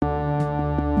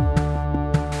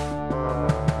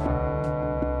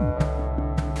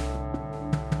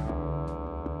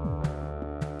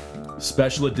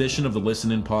Special edition of the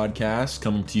Listen In podcast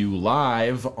coming to you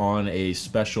live on a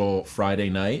special Friday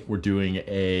night. We're doing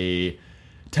a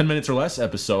 10 minutes or less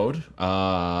episode.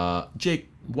 Jake,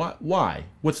 why?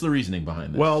 What's the reasoning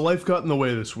behind this? Well, life got in the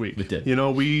way this week. It did. You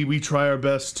know, we try our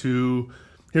best to...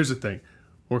 Here's the thing.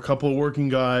 We're a couple of working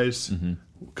guys, a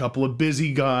couple of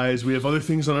busy guys. We have other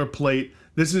things on our plate.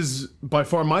 This is by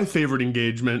far my favorite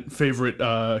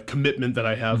commitment that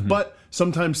I have. But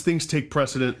sometimes things take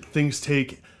precedent. Things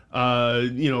take...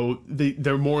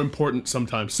 they're more important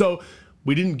sometimes. So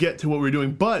we didn't get to what we were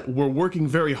doing, but we're working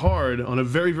very hard on a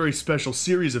very, very special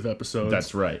series of episodes.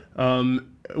 That's right. And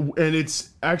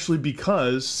it's actually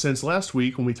because since last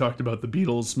week when we talked about the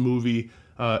Beatles movie,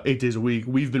 8 Days a Week,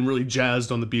 we've been really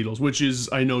jazzed on the Beatles, which is,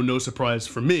 I know, no surprise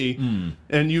for me.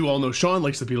 And you all know Sean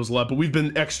likes the Beatles a lot, but we've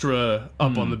been extra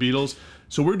up on the Beatles.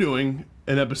 So we're doing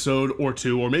an episode or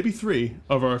two, or maybe three,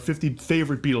 of our 50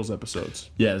 favorite Beatles episodes.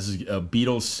 Yeah, this is a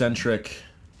Beatles-centric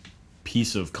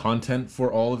piece of content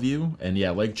for all of you. And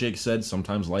yeah, like Jake said,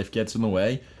 sometimes life gets in the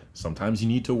way. Sometimes you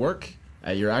need to work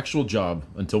at your actual job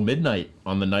until midnight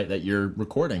on the night that you're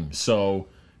recording. So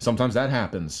sometimes that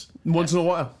happens. Once in a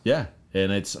while. Yeah,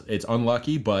 and it's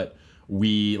unlucky, but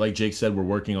we, like Jake said, we're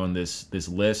working on this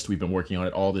list. We've been working on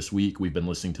it all this week. We've been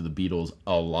listening to the Beatles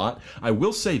a lot. I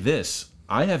will say this.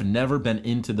 I have never been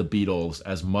into the Beatles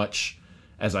as much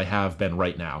as I have been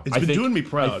right now. It's been doing me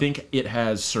proud. I think it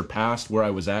has surpassed where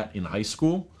I was at in high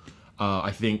school.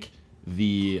 I think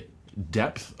the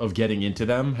depth of getting into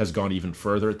them has gone even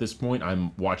further at this point.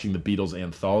 I'm watching the Beatles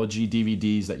anthology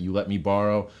DVDs that you let me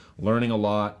borrow, learning a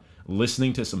lot,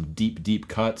 listening to some deep, deep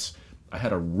cuts. I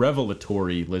had a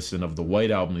revelatory listen of the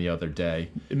White Album the other day.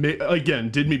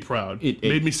 It did me proud. It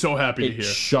made me so happy to hear. It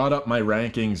shot up my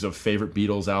rankings of favorite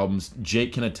Beatles albums.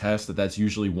 Jake can attest that that's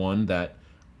usually one that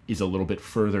is a little bit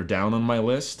further down on my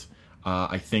list.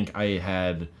 I think I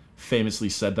had famously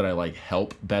said that I like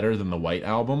Help better than the White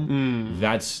Album.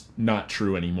 That's not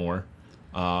true anymore.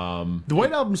 The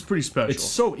White Album's pretty special. It's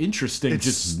so interesting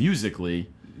just musically.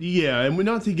 Yeah, and we're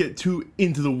not to get too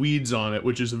into the weeds on it,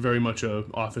 which is very much a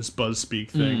Office Buzz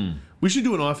speak thing. We should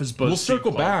do an Office Buzz. We'll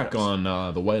circle back on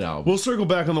the White Album. We'll circle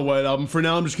back on the White Album. For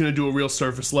now, I'm just going to do a real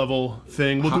surface level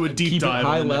thing. We'll do a deep dive. Keep it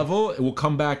high level. We'll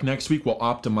come back next week. We'll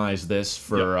optimize this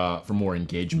for more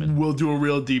engagement. We'll do a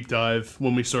real deep dive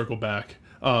when we circle back.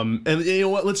 And you know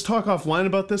what? Let's talk offline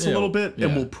about this a little bit,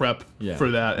 and we'll prep for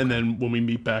that. And then when we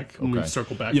meet back, when we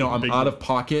circle back, I'm out of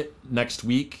pocket next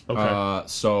week. Okay.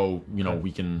 So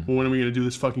we can. Well, when are we going to do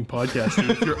this fucking podcast,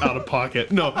 dude, if you're out of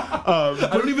pocket? No, I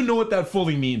don't even know what that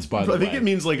fully means. By the way, I think it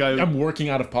means like I'm working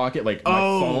out of pocket. Like my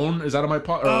phone is out of my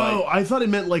pocket. I thought it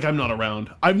meant like I'm not around.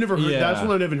 I've never heard. That's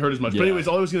one I haven't heard as much. But anyways,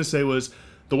 all I was going to say was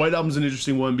the White Album's an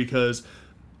interesting one because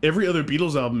every other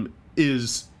Beatles album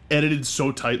is edited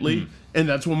so tightly. And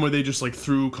that's one where they just like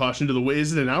threw caution to the wind.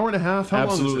 Is it an hour and a half? How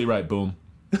Absolutely long is it? Right. Boom.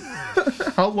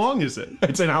 How long is it?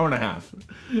 It's an hour and a half.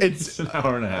 It's an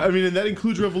hour and a half. I mean, and that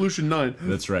includes Revolution 9.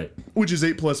 That's right. Which is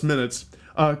 8+ minutes.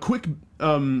 Quick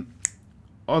on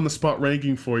the spot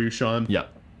ranking for you, Sean. Yeah.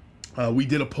 We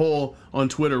did a poll on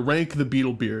Twitter. Rank the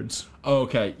Beatlebeards.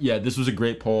 Okay. Yeah, this was a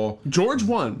great poll. George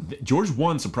won. George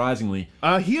won, surprisingly.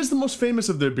 He is the most famous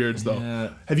of their beards, though.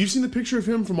 Yeah. Have you seen the picture of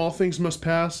him from All Things Must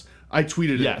Pass? I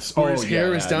tweeted it. Yes. Where his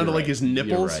hair is down to like his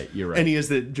nipples. You're right. And he has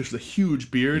just a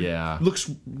huge beard. Yeah. Looks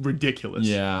ridiculous.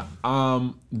 Yeah.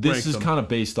 This is kind of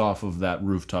based off of that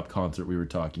rooftop concert we were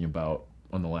talking about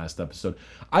on the last episode.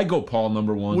 I go Paul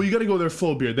number one. Well, you got to go their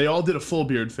full beard. They all did a full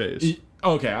beard phase.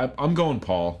 Okay, I'm going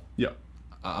Paul. Yeah.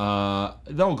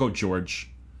 Then I'll go George.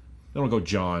 Then I'll go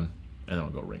John. And then I'll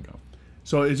go Ringo.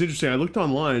 So it's interesting. I looked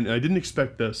online, and I didn't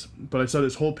expect this, but I saw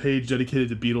this whole page dedicated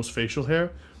to Beatles facial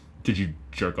hair. Did you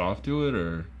jerk off to it,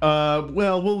 or?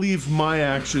 Well, we'll leave my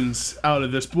actions out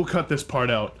of this. We'll cut this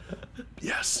part out.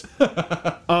 Yes.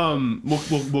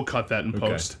 We'll cut that in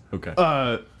post.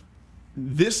 Okay.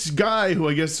 This guy who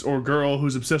I guess, or girl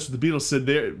who's obsessed with the Beatles said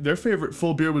their favorite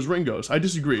full beard was Ringo's. I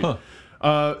disagree.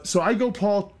 So I go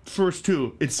Paul first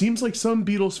too. It seems like some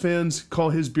Beatles fans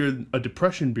call his beard a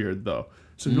depression beard, though.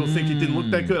 So people think it didn't look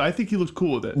that good. I think he looked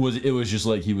cool with it. It was just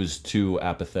like he was too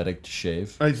apathetic to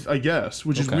shave? I guess,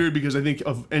 which is weird because I think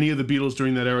of any of the Beatles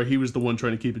during that era, he was the one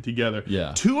trying to keep it together.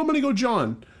 Yeah. 2, I'm going to go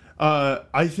John.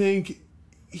 I think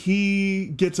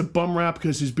he gets a bum rap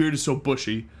because his beard is so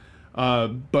bushy.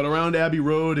 But around Abbey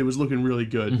Road, it was looking really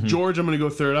good. George, I'm going to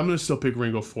go 3rd. I'm going to still pick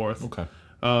Ringo 4th. Okay.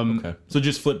 Okay. So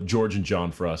just flip George and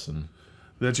John for us. And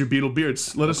that's your Beatle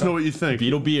beards. Let us know what you think.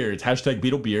 Beatle beards. Hashtag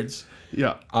Beatle beards.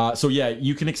 Yeah. So yeah,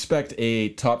 you can expect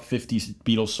a top 50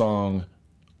 Beatles song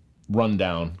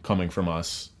rundown coming from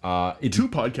us. 2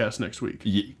 podcasts next week.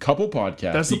 Couple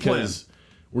podcasts. That's the plan.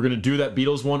 We're going to do that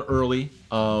Beatles one early.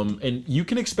 And you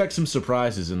can expect some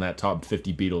surprises in that top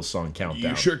 50 Beatles song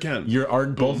countdown. You sure can.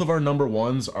 Both of our number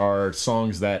ones are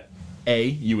songs that, A,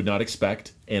 you would not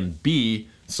expect, and B,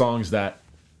 songs that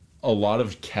a lot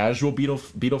of casual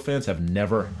Beatle fans have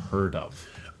never heard of.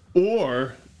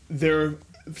 Or they're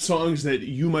songs that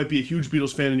you might be a huge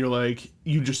Beatles fan and you're like,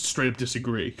 you just straight up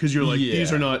disagree. Because you're like,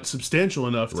 these are not substantial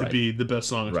enough to be the best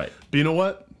songs. Right. But you know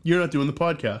what? You're not doing the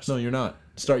podcast. No, you're not.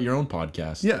 Start your own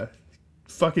podcast. Yeah.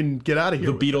 Fucking get out of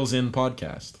here. The Beatles in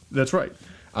podcast. That's right.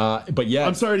 But yeah.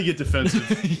 I'm sorry to get defensive.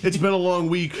 It's been a long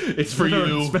week. It's for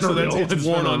you. It's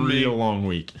worn on me. It's been a real long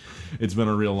week. It's been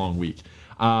a real long week.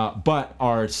 But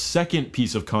our second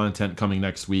piece of content coming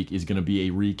next week is going to be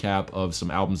a recap of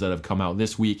some albums that have come out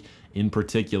this week. In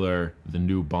particular, the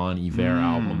new Bon Iver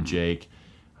album, Jake.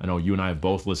 I know you and I have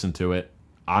both listened to it.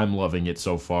 I'm loving it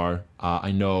so far.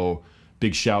 I know,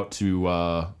 big shout to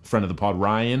friend of the pod,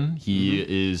 Ryan.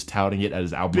 He is touting it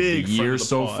as album of the year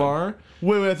so far.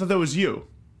 Wait, I thought that was you.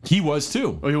 He was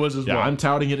too. Oh, he was as well. Yeah, I'm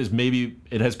touting it as maybe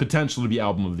it has potential to be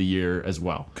album of the year as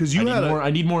well. Because I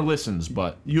need more listens,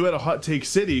 but you had a hot take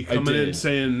city coming in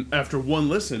saying after one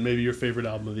listen, maybe your favorite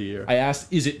album of the year. I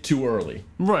asked, is it too early?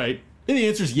 Right. And the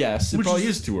answer is yes. It probably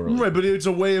is too early. Right, but it's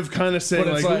a way of kind of saying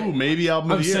like, ooh, maybe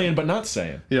album of the year. I'm saying, but not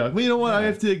saying. Yeah. Well, you know what? I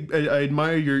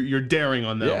admire your daring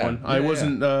on that one. I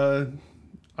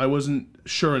wasn't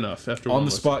sure enough after on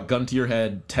the spot, gun to your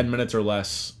head, 10 minutes or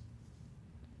less.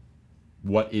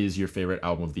 What is your favorite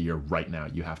album of the year right now?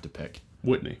 You have to pick.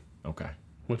 Whitney. Okay.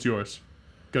 What's yours?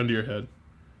 Gun to your head.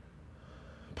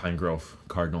 Pine Grove,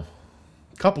 Cardinal.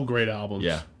 Couple great albums.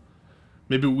 Yeah.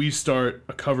 Maybe we start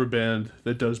a cover band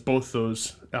that does both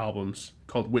those albums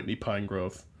called Whitney Pine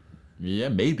Grove. Yeah,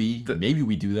 maybe. Maybe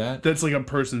we do that. That's like a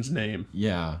person's name.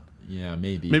 Yeah. Yeah,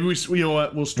 maybe. Maybe you know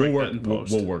what? We'll strike that in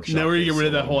post. We'll workshop. Now we're gonna get rid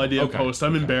of that whole idea of post.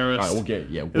 I'm embarrassed. All right,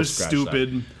 it was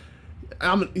stupid.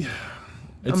 I'm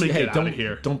gonna get out of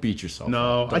here. Don't beat yourself.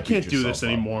 No, up. I can't do this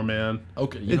anymore, man.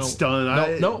 Okay, it's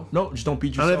done. No, just don't beat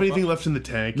yourself. I don't have anything left in the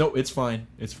tank. No, it's fine.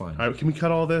 It's fine. All right, can we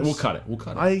cut all this? We'll cut it. We'll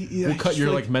cut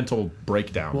your mental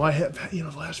breakdown. Well, I have the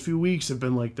last few weeks have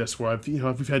been like this, where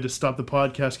we've had to stop the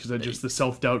podcast because the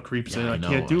self doubt creeps in. I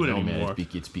can't do it anymore. Man,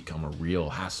 it's become a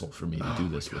real hassle for me to do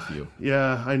this with you.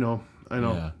 Yeah, I know.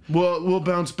 Yeah. We'll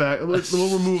bounce back.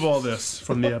 We'll remove all this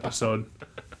from the episode.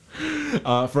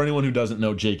 For anyone who doesn't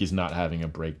know, Jake is not having a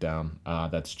breakdown.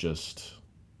 That's just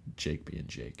Jake being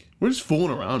Jake. We're just fooling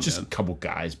around, just man. A couple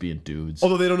guys being dudes.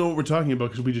 Although they don't know what we're talking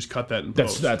about because we just cut that in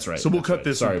post. That's right. So we'll cut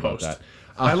this in post. About that.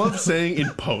 I love saying in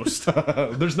post.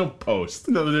 There's no post.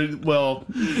 No, well,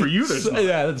 for you there's not.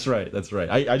 Yeah, that's right. That's right.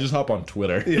 I just hop on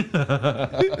Twitter. Yeah.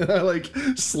 I like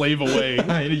slave away.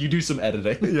 You do some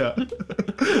editing. Yeah.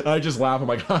 I just laugh. I'm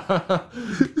like,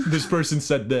 this person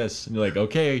said this. And you're like,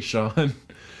 okay, Sean.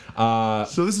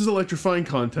 So this is electrifying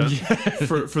content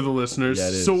for the listeners. Yeah,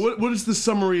 it is. So what is the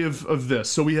summary of this?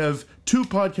 So we have 2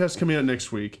 podcasts coming out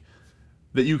next week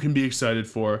that you can be excited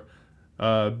for.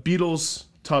 Beatles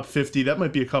Top 50, that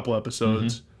might be a couple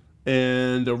episodes,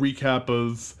 and a recap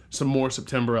of some more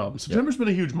September albums. September's been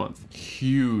a huge month.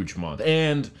 Huge month.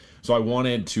 And so I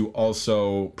wanted to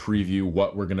also preview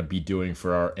what we're going to be doing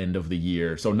for our end of the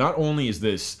year. So not only is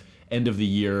this end of the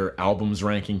year albums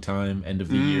ranking time, end of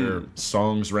the year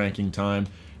songs ranking time,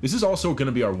 this is also going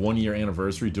to be our 1-year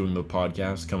anniversary doing the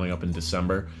podcast coming up in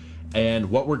December. And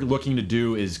what we're looking to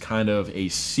do is kind of a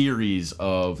series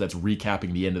that's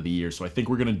recapping the end of the year. So I think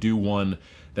we're going to do one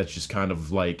that's just kind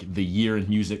of like the year in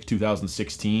music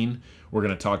 2016. We're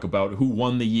going to talk about who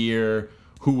won the year,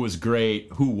 who was great,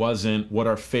 who wasn't, what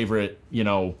our favorite,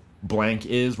 blank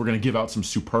is. We're going to give out some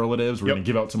superlatives. We're going to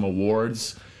give out some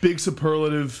awards. Big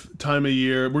superlative time of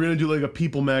year. We're going to do like a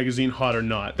People magazine, Hot or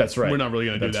Not. That's right. We're not really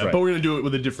going to do that, right. but we're going to do it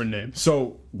with a different name.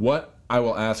 So what I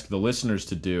will ask the listeners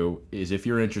to do is, if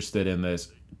you're interested in this,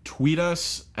 tweet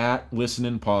us at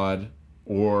ListenInPod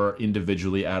or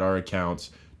individually at our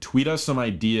accounts. Tweet us some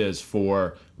ideas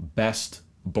for best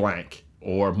blank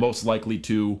or most likely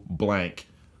to blank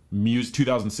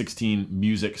 2016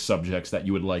 music subjects that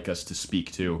you would like us to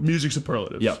speak to. Music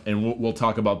superlatives. Yeah, and we'll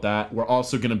talk about that. We're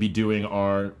also going to be doing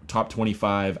our top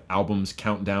 25 albums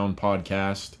countdown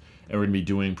podcast. And we're going to be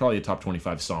doing probably a top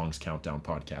 25 songs countdown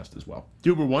podcast as well.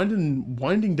 Dude, we're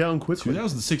winding down quickly.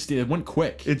 2016, it went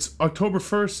quick. It's October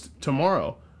 1st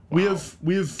tomorrow. Wow.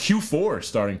 We have Q4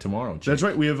 starting tomorrow. Jake. That's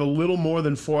right. We have a little more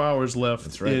than 4 hours left.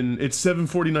 That's right. It's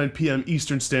 7:49 p.m.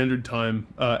 Eastern Standard Time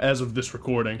as of this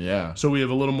recording. Yeah. So we have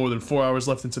a little more than 4 hours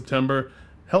left in September.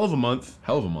 Hell of a month.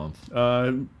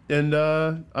 And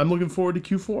I'm looking forward to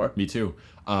Q4. Me too.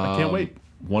 I can't wait.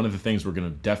 One of the things we're going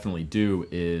to definitely do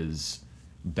is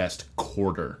best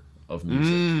quarter of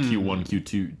music. Q1,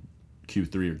 Q2,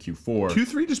 Q3, or Q4.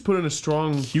 Q3 just put in a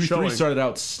strong Q3 showing. started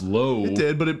out slow. It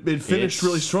did, but it finished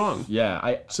really strong.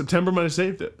 Yeah, September might have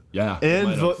saved it. Yeah,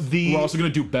 and we're also gonna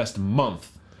do best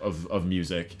month of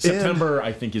music. September,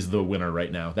 I think, is the winner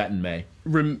right now. That in May.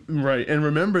 Right, and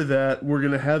remember that we're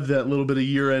gonna have that little bit of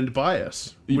year-end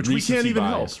bias, which we can't even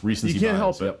help. Recency you can't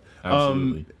bias. help it. Yep,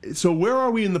 absolutely. So where are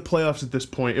we in the playoffs at this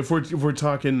point? If we're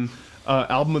talking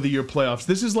album of the year playoffs,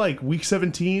 this is like week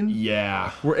 17. Yeah,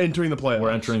 we're entering the playoffs.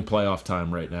 We're entering playoff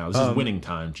time right now. This is winning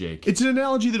time, Jake. It's an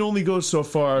analogy that only goes so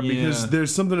far because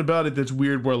there's something about it that's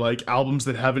weird, where like albums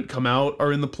that haven't come out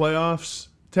are in the playoffs.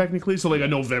 Technically, so like a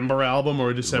November album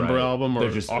or a December album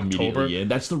or just October. Yeah,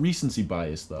 that's the recency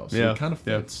bias, though. So it kind of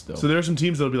fits still. So there are some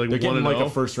teams that'll be like they're getting like a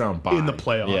first round bye in the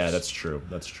playoffs. Yeah, that's true.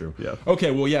 That's true. Yeah.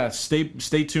 Okay. Well, yeah. Stay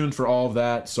tuned for all of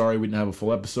that. Sorry we didn't have a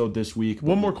full episode this week.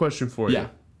 One more question for you. Yeah.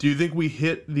 Do you think we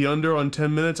hit the under on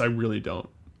 10 minutes? I really don't.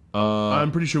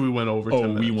 I'm pretty sure we went over 10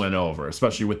 minutes. We went over,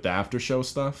 especially with the after show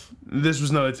stuff. This was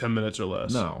not a 10 minutes or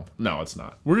less. No, it's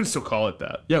not. We're going to still call it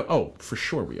that. Yeah, for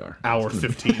sure we are. Hour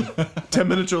 15. 10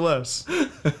 minutes or less.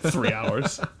 3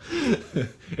 hours.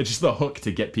 It's just the hook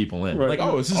to get people in. Right.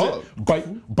 Like, this is a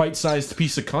bite-sized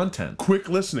piece of content. Quick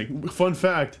listening. Fun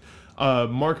fact,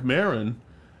 Mark Maron,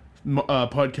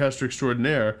 podcaster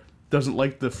extraordinaire, doesn't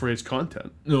like the phrase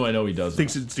content. No, I know he doesn't.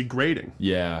 Thinks it's degrading.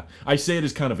 Yeah. I say it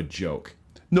as kind of a joke.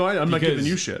 No, I'm not giving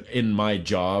you shit. In my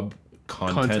job,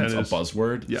 content's a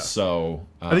buzzword. Yeah. So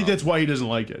I think that's why he doesn't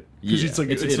like it. Because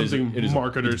it's something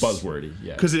marketers. It's buzzwordy.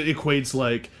 Yeah. Because it equates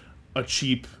like a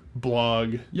cheap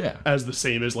blog. Yeah. As the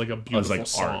same as like a beautiful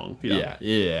song. Art.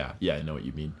 Yeah. I know what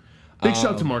you mean. Big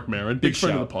shout out to Mark Maron. Big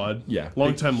friend of the pod. Yeah.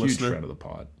 Long-time listener. Huge friend of the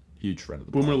pod.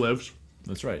 Boomer lives.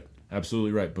 That's right.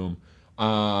 Absolutely right. Boom.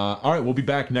 All right. We'll be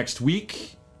back next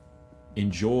week.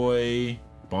 Enjoy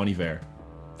Bon Iver.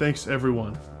 Thanks,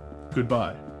 everyone.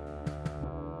 Goodbye.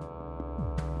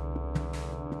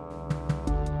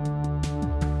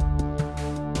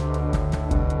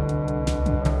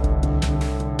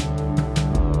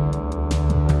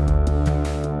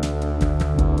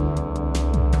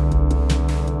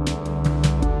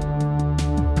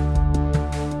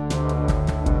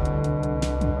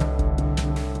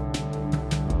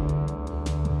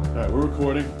 All right, we're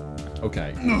recording.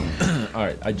 Okay. All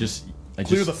right. I just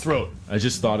Clear the throat. I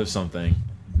just thought of something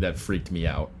that freaked me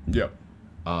out. Yep.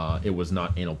 It was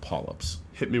not anal polyps.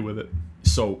 Hit me with it.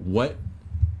 So what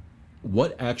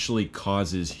actually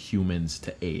causes humans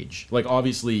to age? Like,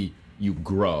 obviously you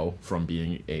grow from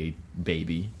being a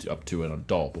baby up to an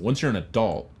adult, but once you're an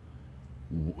adult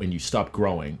and you stop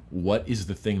growing, what is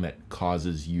the thing that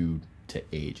causes you to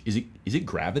age? Is it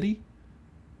gravity?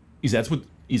 That's what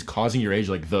is causing your age,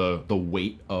 like the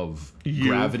weight of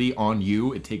gravity on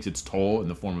you? It takes its toll in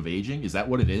the form of aging. Is that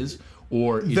what it is?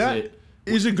 Or is it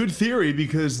is a good theory,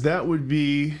 because that would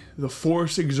be the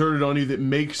force exerted on you that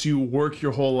makes you work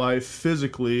your whole life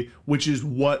physically, which is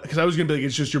what, because I was going to be like,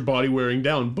 it's just your body wearing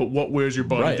down, but what wears your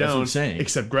body Right, that's down what I'm saying.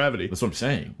 except gravity? That's what I'm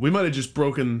saying. We might have just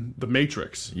broken the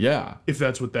matrix, Yeah. if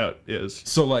that's what that is.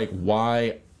 So, like,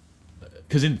 why?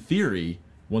 Because in theory,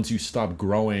 once you stop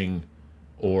growing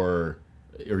or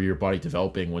your body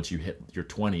developing, once you hit your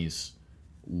 20s,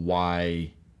 why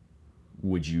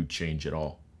would you change at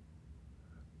all?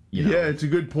 You know? Yeah, it's a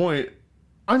good point.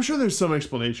 I'm sure there's some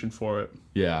explanation for it.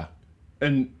 Yeah.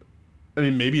 And, I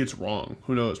mean, maybe it's wrong.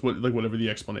 Who knows? Whatever the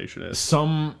explanation is.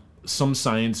 Some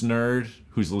science nerd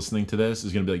who's listening to this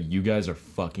is going to be like, you guys are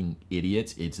fucking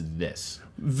idiots. It's this.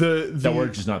 That we're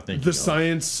just not thinking the of.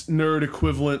 science nerd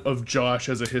equivalent of Josh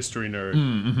as a history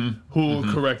nerd, who will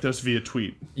correct us via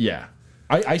tweet. Yeah.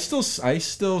 I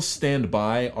still stand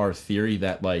by our theory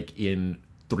that, like, in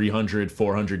 300,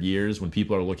 400 years, when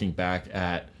people are looking back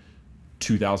at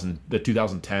the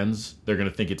 2010s, they're going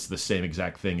to think it's the same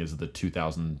exact thing as the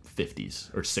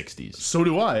 2050s or 60s. So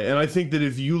do I. And I think that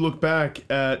if you look back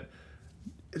at,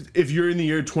 if you're in the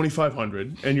year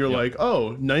 2500 and you're like,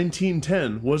 oh,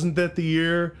 1910, wasn't that the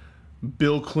year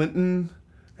Bill Clinton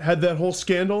had that whole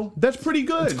scandal? That's pretty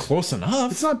good. It's close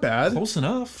enough. It's not bad. Close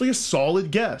enough. It's like a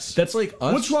solid guess. That's like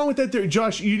us. What's wrong with that theory?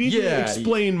 Josh, you need to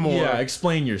explain more. Yeah,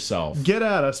 explain yourself. Get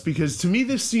at us, because to me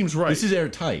this seems right. This is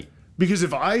airtight. Because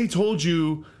if I told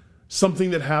you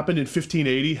something that happened in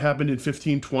 1580 happened in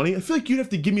 1520, I feel like you'd have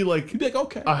to give me like, You'd be like,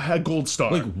 okay, a gold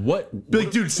star. like what? Be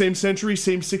like, dude, same century,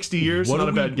 same 60 years, not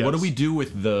a bad guess. What do we do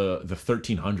with the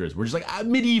 1300s? We're just like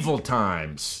medieval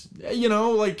times, you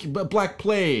know, like Black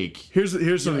Plague. Here's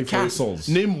something. Castles.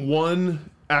 Name one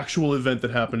actual event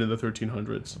that happened in the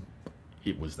 1300s.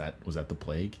 Was that the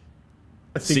plague?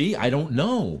 See, I don't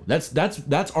know.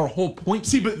 That's our whole point.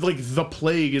 See, but like the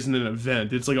plague isn't an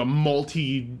event. It's like a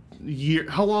multi-year.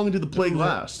 How long did the plague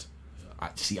last? I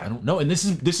don't know. And this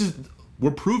is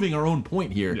we're proving our own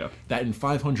point here. Yeah. That in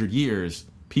 500 years,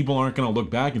 people aren't going to look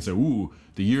back and say, "Ooh,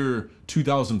 the year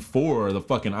 2004, the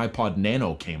fucking iPod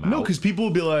Nano came out." No, because people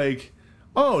will be like,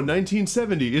 "Oh,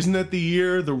 1970. Isn't that the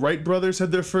year the Wright brothers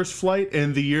had their first flight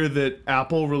and the year that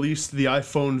Apple released the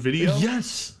iPhone video?"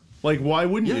 Yes. Like, why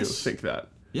wouldn't you Yes. think that?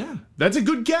 Yeah. That's a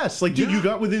good guess. Like, dude, Yeah. you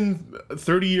got within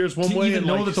 30 years one To way. even and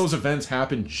know like, that those events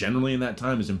happen generally in that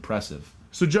time is impressive.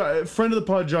 So, friend of the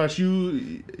pod, Josh,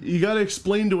 you got to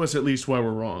explain to us at least why we're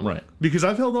wrong. Right. Because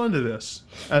I've held on to this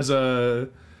as a,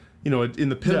 in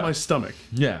the pit of Yeah. my stomach.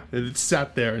 Yeah. And it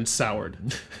sat there and soured.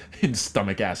 In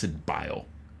stomach acid bile.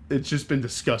 It's just been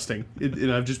disgusting.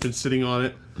 And I've just been sitting on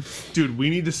it. Dude, we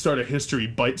need to start a History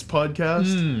Bites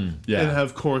podcast yeah. and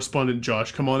have correspondent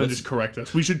Josh come on and just correct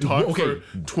us. We should talk for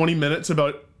 20 minutes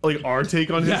about like our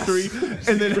take on Yes. history,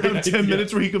 and then have 10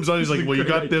 minutes where he comes on and he's like, well, you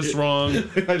got this wrong.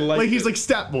 I like he's like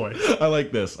Stat Boy. I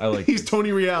like this. He's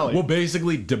Tony Reale. We'll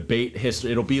basically debate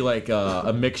history. It'll be like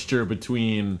a mixture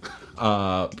between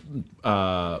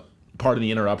part of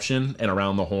the interruption and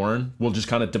around the horn. We'll just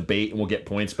kind of debate and we'll get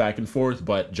points back and forth,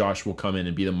 but Josh will come in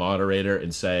and be the moderator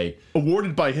and say...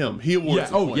 Awarded by him. He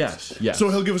awards the points. Yes. So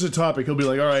he'll give us a topic. He'll be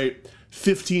like, all right,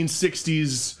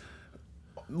 1560s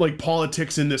like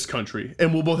politics in this country.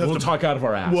 And we'll both have We'll to talk out of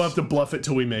our ass. We'll have to bluff it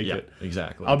till we make it.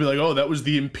 Exactly. I'll be like, oh, that was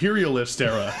the imperialist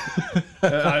era.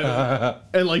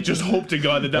 and like just hope to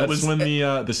God that That's was when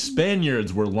the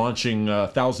Spaniards were launching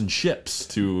 1,000 ships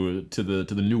to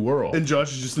the New World. And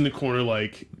Josh is just in the corner,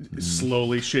 like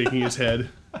slowly shaking his head.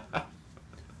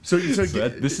 So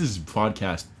this is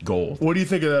podcast gold. What do you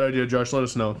think of that idea, Josh? Let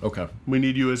us know. Okay. We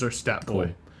need you as our stat boy.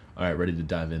 Cool. All right, ready to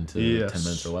dive into Yes. 10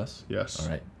 minutes or less? Yes. All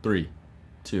right, 3,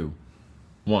 2,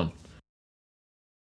 1.